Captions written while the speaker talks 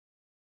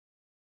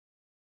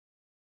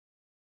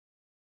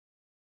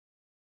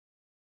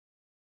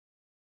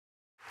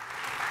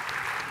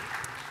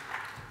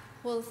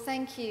Well,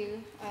 thank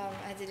you,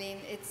 Adeline.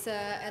 It's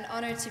an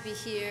honor to be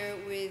here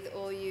with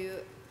all you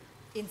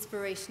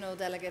inspirational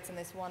delegates in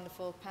this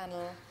wonderful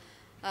panel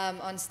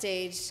on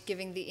stage,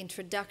 giving the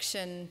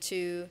introduction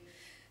to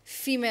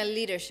female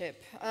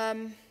leadership.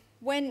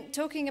 When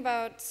talking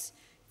about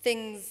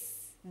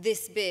things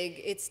this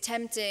big, it's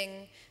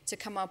tempting to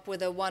come up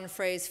with a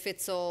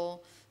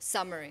one-phrase-fits-all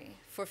summary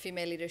for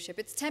female leadership.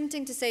 It's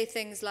tempting to say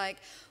things like,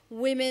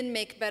 women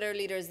make better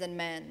leaders than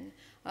men.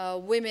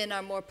 Women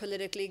are more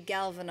politically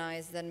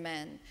galvanized than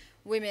men.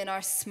 Women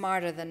are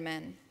smarter than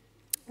men.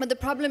 But the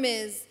problem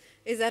is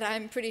that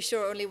I'm pretty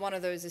sure only one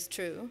of those is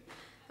true.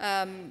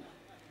 The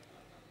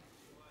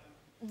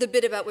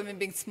bit about women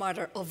being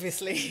smarter,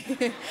 obviously.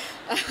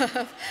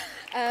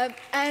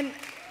 And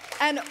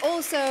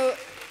also,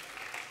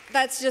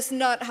 that's just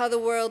not how the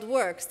world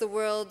works. The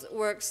world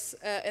works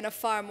in a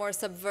far more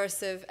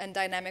subversive and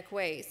dynamic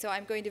way. So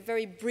I'm going to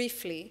very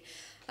briefly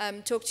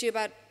talk to you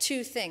about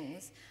two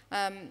things.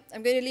 I'm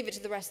going to leave it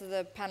to the rest of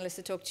the panelists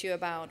to talk to you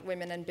about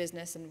women and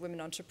business and women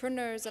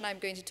entrepreneurs, and I'm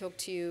going to talk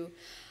to you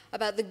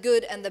about the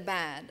good and the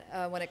bad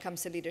when it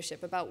comes to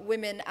leadership, about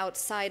women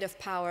outside of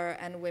power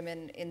and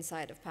women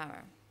inside of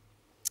power.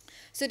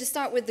 So to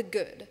start with the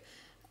good.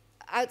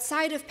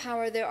 Outside of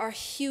power, there are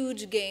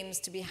huge gains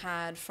to be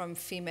had from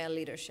female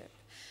leadership.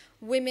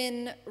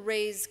 Women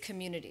raise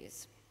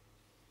communities.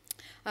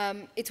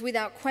 It's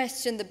without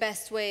question the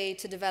best way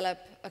to develop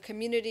a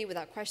community,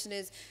 without question,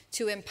 is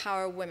to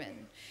empower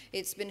women.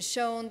 It's been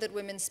shown that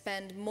women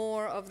spend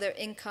more of their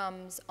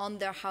incomes on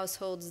their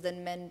households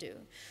than men do.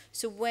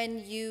 So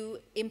when you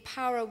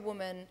empower a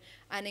woman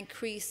and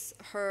increase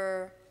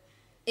her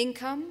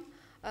income,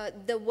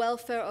 the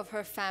welfare of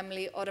her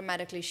family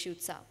automatically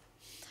shoots up.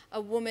 A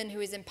woman who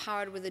is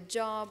empowered with a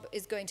job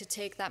is going to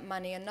take that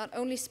money and not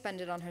only spend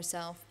it on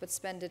herself, but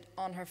spend it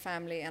on her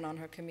family and on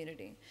her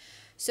community.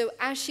 So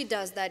as she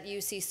does that, you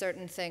see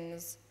certain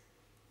things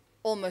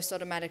almost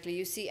automatically.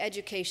 You see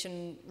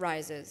education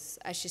rises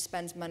as she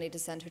spends money to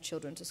send her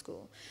children to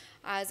school.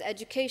 As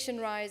education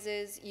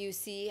rises, you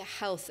see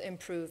health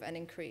improve and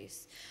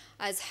increase.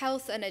 As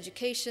health and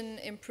education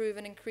improve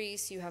and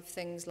increase, you have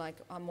things like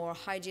more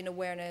hygiene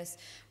awareness,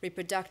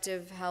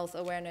 reproductive health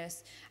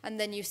awareness, and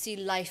then you see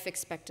life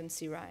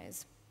expectancy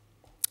rise.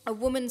 A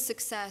woman's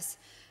success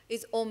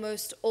is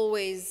almost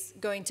always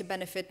going to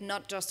benefit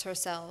not just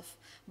herself,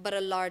 but a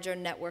larger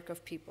network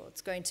of people.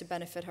 It's going to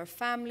benefit her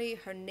family,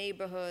 her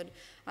neighborhood,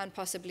 and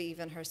possibly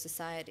even her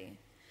society.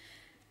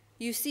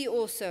 You see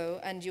also,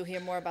 and you'll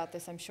hear more about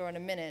this, I'm sure, in a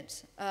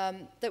minute,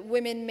 that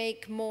women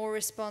make more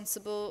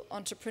responsible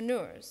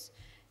entrepreneurs.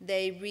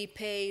 They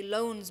repay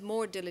loans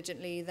more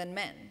diligently than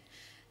men.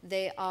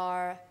 They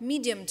are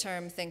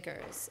medium-term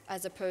thinkers,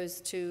 as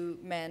opposed to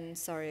men,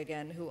 sorry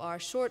again, who are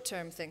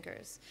short-term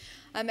thinkers.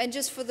 And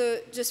just for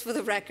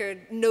the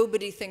record,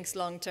 nobody thinks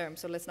long-term,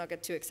 so let's not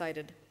get too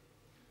excited.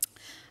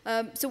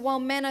 So while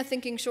men are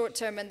thinking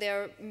short-term and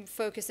they're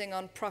focusing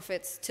on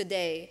profits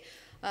today,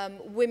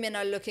 women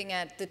are looking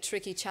at the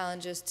tricky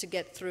challenges to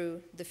get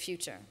through the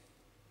future.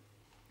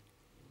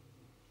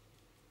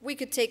 We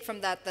could take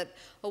from that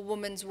a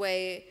woman's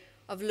way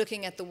of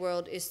looking at the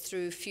world is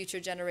through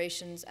future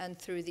generations and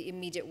through the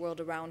immediate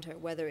world around her,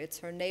 whether it's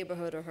her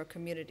neighborhood or her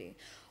community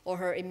or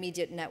her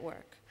immediate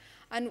network.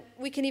 And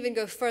we can even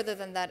go further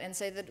than that and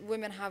say that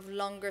women have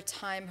longer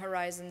time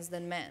horizons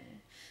than men.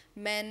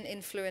 Men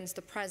influence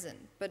the present,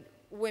 but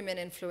women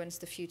influence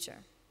the future.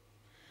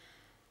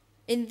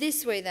 In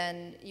this way,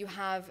 then, you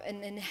have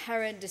an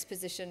inherent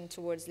disposition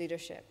towards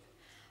leadership.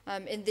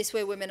 In this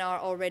way, women are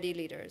already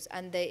leaders,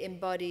 and they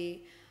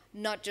embody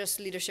not just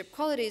leadership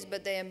qualities,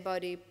 but they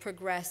embody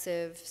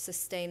progressive,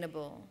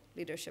 sustainable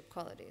leadership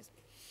qualities.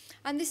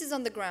 And this is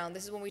on the ground.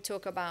 This is when we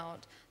talk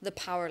about the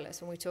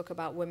powerless, when we talk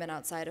about women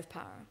outside of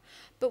power.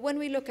 But when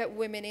we look at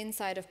women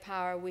inside of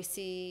power, we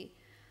see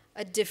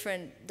a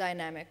different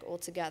dynamic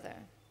altogether.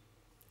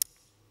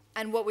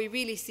 And what we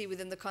really see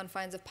within the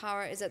confines of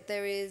power is that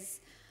there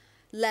is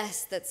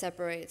less that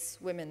separates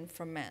women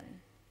from men.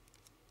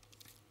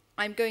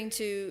 I'm going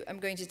to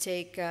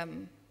take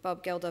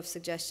Bob Geldof's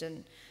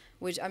suggestion,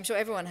 which I'm sure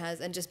everyone has,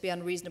 and just be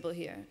unreasonable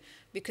here,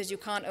 because you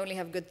can't only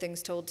have good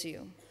things told to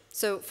you.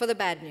 So for the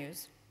bad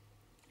news,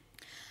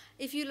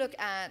 if you look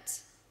at,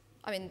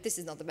 I mean, this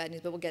is not the bad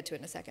news, but we'll get to it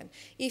in a second.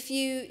 If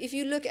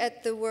you look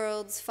at the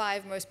world's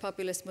 5 most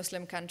populous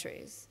Muslim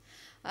countries,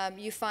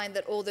 you find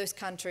that all those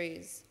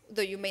countries,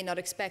 though you may not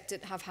expect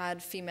it, have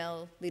had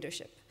female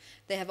leadership.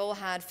 They have all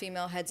had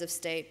female heads of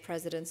state,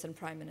 presidents, and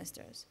prime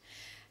ministers.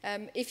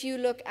 If you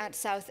look at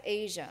South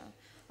Asia,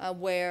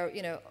 where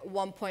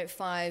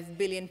 1.5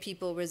 billion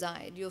people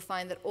reside, you'll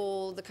find that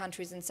all the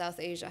countries in South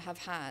Asia have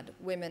had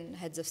women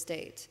heads of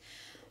state.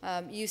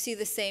 You see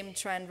the same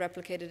trend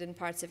replicated in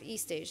parts of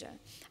East Asia.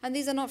 And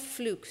these are not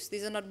flukes.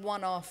 These are not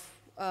one-off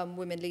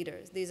women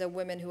leaders. These are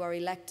women who are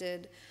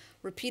elected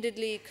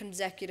repeatedly,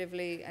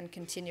 consecutively, and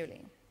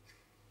continually.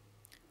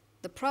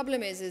 The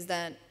problem is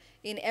that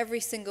in every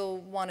single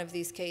one of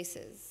these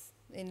cases,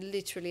 in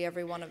literally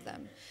every one of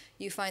them,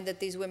 you find that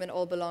these women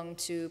all belong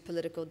to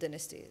political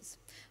dynasties.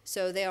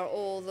 So they are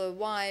all the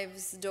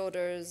wives,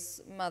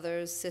 daughters,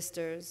 mothers,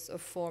 sisters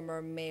of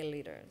former male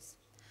leaders.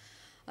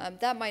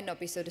 That might not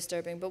be so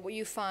disturbing, but what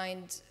you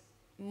find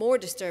more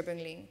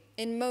disturbingly,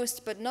 in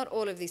most but not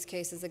all of these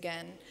cases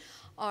again,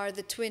 are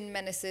the twin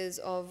menaces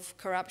of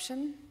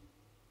corruption.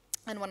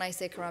 And when I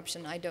say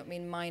corruption, I don't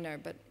mean minor,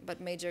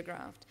 but major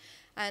graft,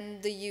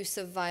 and the use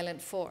of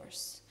violent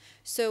force.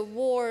 So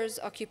wars,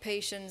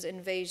 occupations,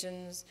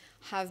 invasions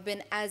have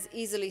been as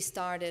easily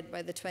started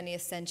by the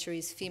 20th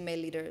century's female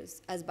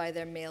leaders as by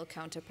their male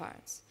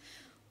counterparts.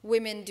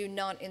 Women do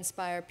not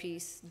inspire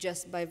peace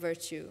just by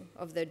virtue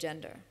of their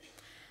gender.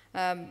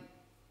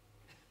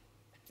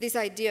 This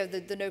idea of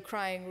the no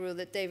crying rule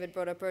that David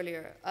brought up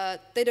earlier,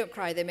 they don't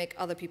cry, they make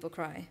other people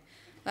cry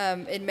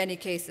in many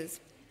cases.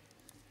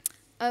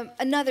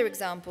 Another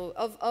example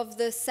of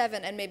the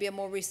 7, and maybe a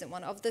more recent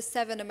one, of the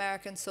 7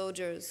 American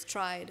soldiers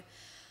tried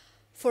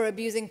for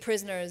abusing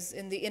prisoners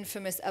in the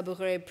infamous Abu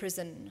Ghraib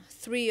prison,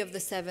 3 of the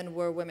 7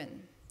 were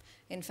women.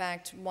 In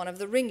fact, one of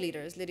the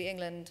ringleaders, Lydia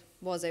England,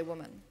 was a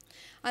woman.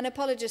 And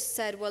apologists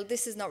said, well,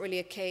 this is not really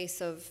a case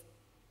of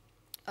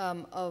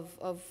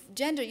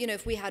gender. You know,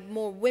 if we had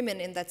more women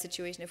in that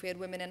situation, if we had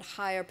women in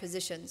higher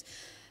positions,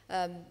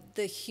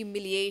 the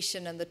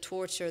humiliation and the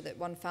torture that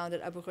one found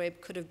at Abu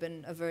Ghraib could have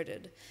been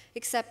averted,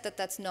 except that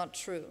that's not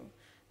true.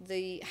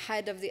 The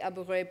head of the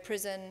Abu Ghraib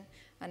prison,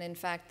 and in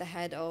fact the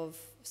head of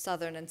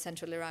southern and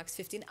central Iraq's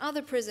 15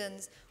 other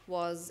prisons,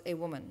 was a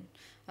woman,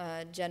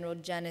 General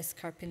Janice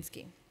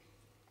Karpinski.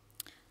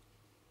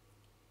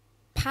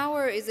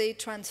 Power is a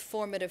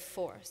transformative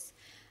force,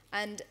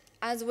 and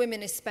as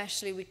women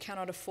especially, we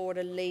cannot afford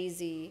a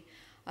lazy,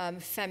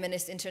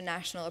 feminist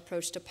international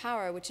approach to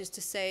power, which is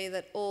to say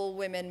that all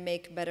women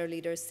make better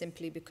leaders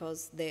simply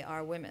because they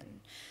are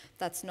women.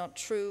 That's not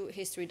true.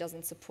 History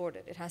doesn't support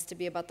it. It has to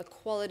be about the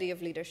quality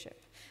of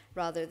leadership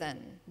rather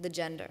than the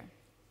gender.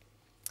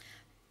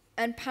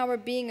 And power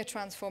being a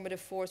transformative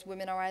force,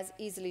 women are as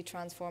easily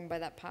transformed by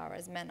that power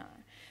as men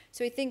are.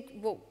 So I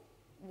think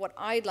what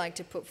I'd like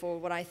to put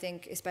forward, what I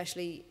think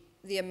especially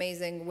the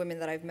amazing women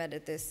that I've met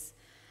at this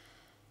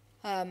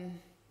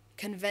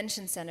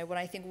convention center, what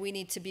I think we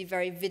need to be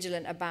very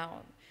vigilant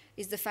about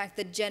is the fact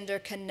that gender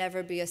can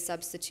never be a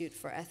substitute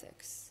for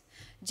ethics.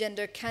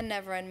 Gender can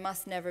never and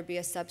must never be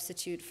a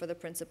substitute for the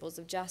principles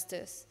of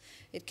justice.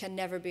 It can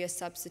never be a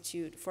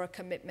substitute for a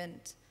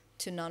commitment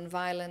to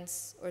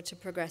nonviolence or to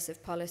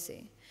progressive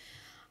policy.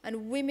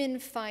 And women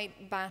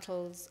fight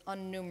battles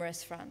on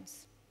numerous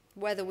fronts.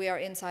 Whether we are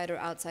inside or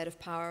outside of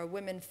power,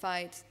 women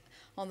fight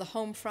on the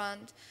home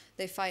front,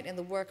 they fight in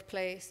the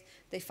workplace,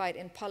 they fight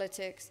in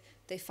politics,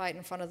 they fight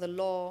in front of the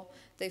law,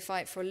 they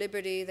fight for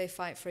liberty, they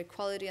fight for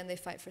equality, and they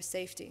fight for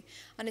safety.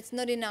 And it's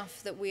not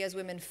enough that we as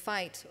women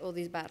fight all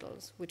these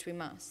battles, which we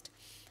must.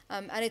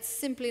 And it's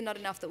simply not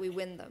enough that we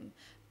win them.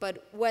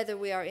 But whether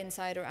we are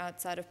inside or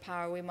outside of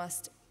power, we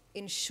must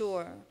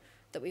ensure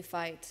that we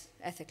fight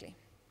ethically.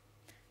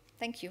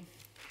 Thank you.